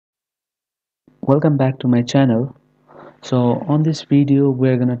Welcome back to my channel. So on this video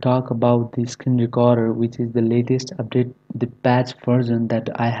we're gonna talk about the screen recorder, which is the latest update, the patch version that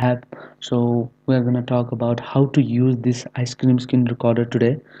I have. So we're gonna talk about how to use this ice cream screen recorder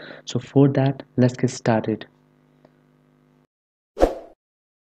today. So for that, let's get started.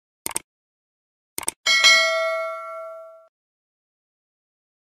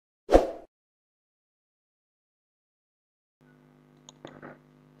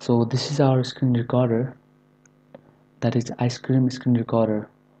 So this is our screen recorder, that is ice cream screen recorder.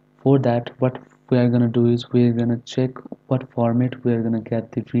 For that, what we are gonna do is we're gonna check what format we are gonna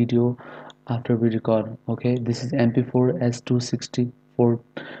get the video after we record. Okay, this is mp4 s264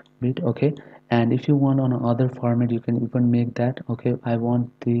 bit. Okay, and if you want on other format you can even make that. Okay, I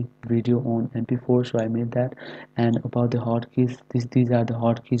want the video on mp4, so I made that. And about the hotkeys, these are the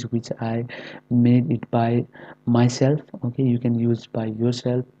hotkeys which I made it by myself. Okay, you can use by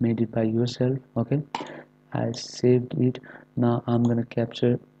yourself, made it by yourself. Okay, I saved it. Now I'm gonna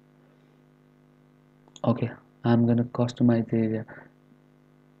capture. Okay, I'm gonna customize the area.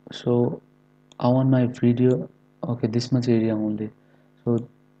 So I want my video. Okay, this much area only. So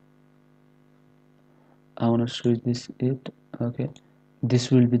I want to switch this. Okay,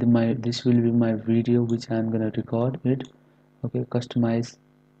 this will be my video which I'm gonna record it. Okay, customize.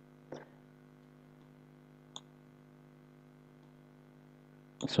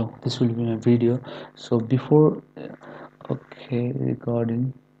 So this will be my video. So before, okay,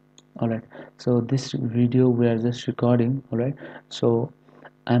 recording. All right, so this video we are just recording. All right, so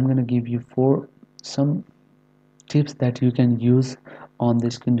I'm gonna give you some tips that you can use on the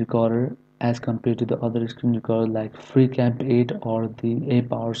screen recorder as compared to the other screen recorder like FreeCamp 8 or the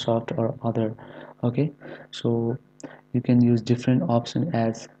APowerSoft or other. Okay, so you can use different option.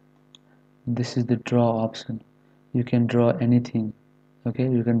 As this is the draw option, you can draw anything. Okay,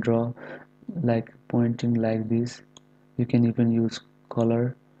 you can draw like pointing like this. You can even use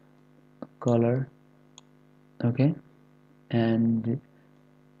color. Okay, and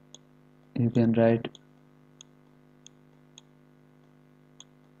you can write.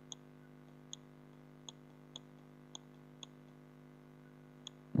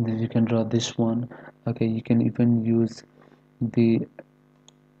 Then you can draw this one. Okay, you can even use the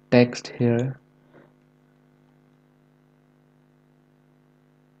text here.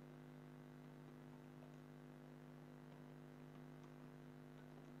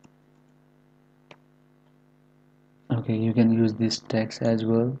 Okay, you can use this text as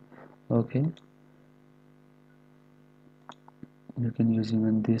well. Okay, you can use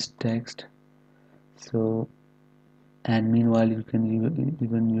even this text. So, and meanwhile you can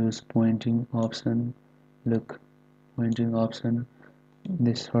even use pointing option. Look, pointing option,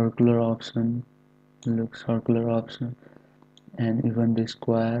 this circular option. Look, circular option, and even this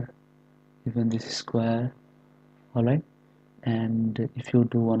square, even this square. All right, and if you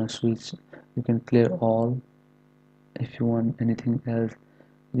do want to switch, you can clear all. If you want anything else,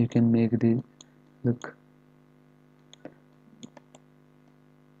 you can make the look.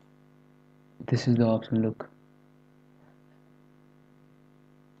 This is the option. Look,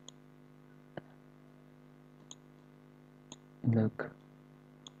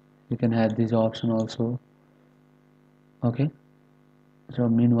 you can have this option also. Okay, so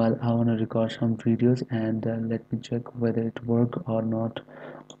meanwhile I want to record some videos, and let me check whether it work or not.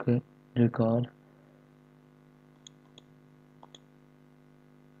 Okay, record.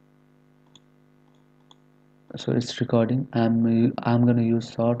 So it's recording. I'm gonna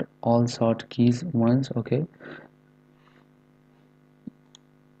use all sort keys once. Okay,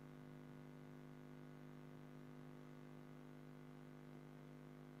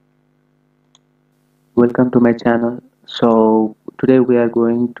 welcome to my channel. So today we are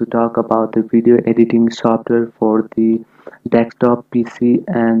going to talk about the video editing software for the desktop, PC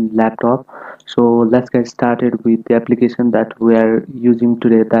and laptop. So let's get started with the application that we are using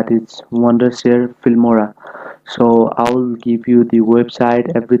today, that is Wondershare Filmora. So I'll give you the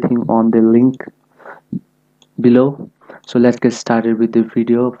website, everything on the link below. So let's get started with the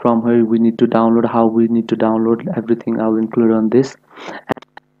video. From here we need to download, how we need to download, everything I'll include on this.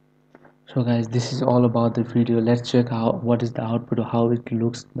 So guys, this is all about the video. Let's check how what is the output or how it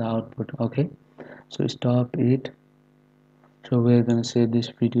looks, the output. Okay, so stop it. So we're gonna save this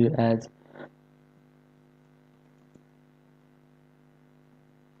video as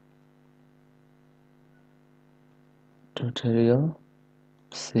tutorial.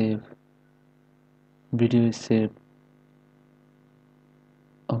 Save. Video is saved.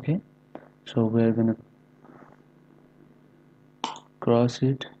 Okay, so we're gonna cross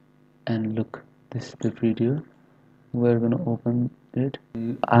it and look, this is the video. We're gonna open it.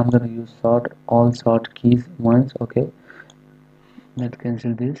 I'm gonna use sort keys once. Okay, let's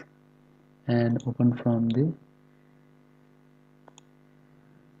cancel this and open from the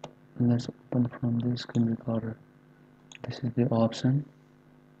let's open from the screen recorder. This is the option.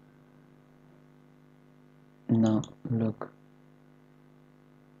 Now look,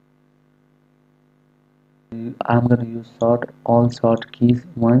 I'm gonna use sort keys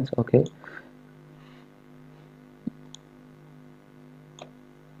once. Okay,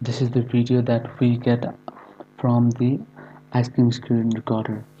 this is the video that we get from the ice cream screen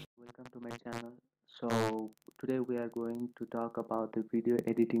recorder. Welcome to my channel. So today we are going to talk about the video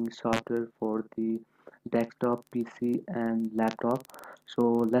editing software for the desktop, PC and laptop.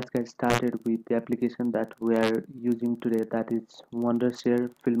 So let's get started with the application that we are using today, that is Wondershare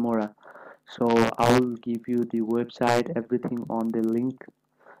Filmora. So I'll give you the website, everything on the link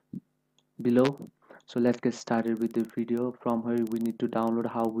below. So let's get started with the video. From here we need to download,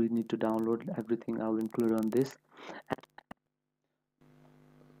 how we need to download, everything I'll include on this.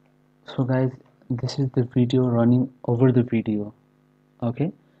 So guys, this is the video running over the video.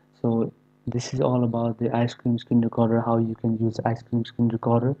 Okay, so this is all about the ice cream screen recorder, how you can use ice cream screen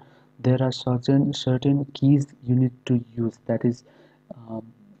recorder. There are certain keys you need to use, that is um,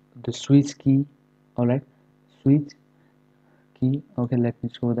 the switch key. All right, switch key. Okay, let me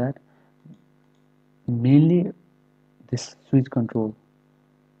show that. Mainly this switch control,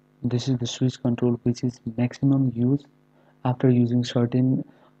 this is the switch control which is maximum use after using certain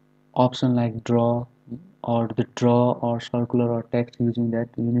option like draw, or the draw or circular or text. Using that,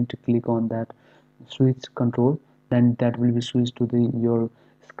 you need to click on that switch control, then that will be switched to the your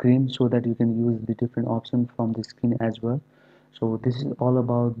screen, so that you can use the different options from the screen as well. So this is all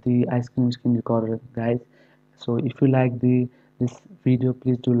about the ice cream screen recorder, guys. So if you like the this video,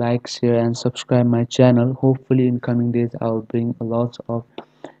 please do like, share and subscribe my channel. Hopefully in coming days I'll bring a lot of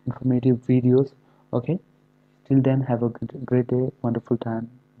informative videos. Okay, till then, have a great day, wonderful time.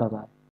 Bye bye.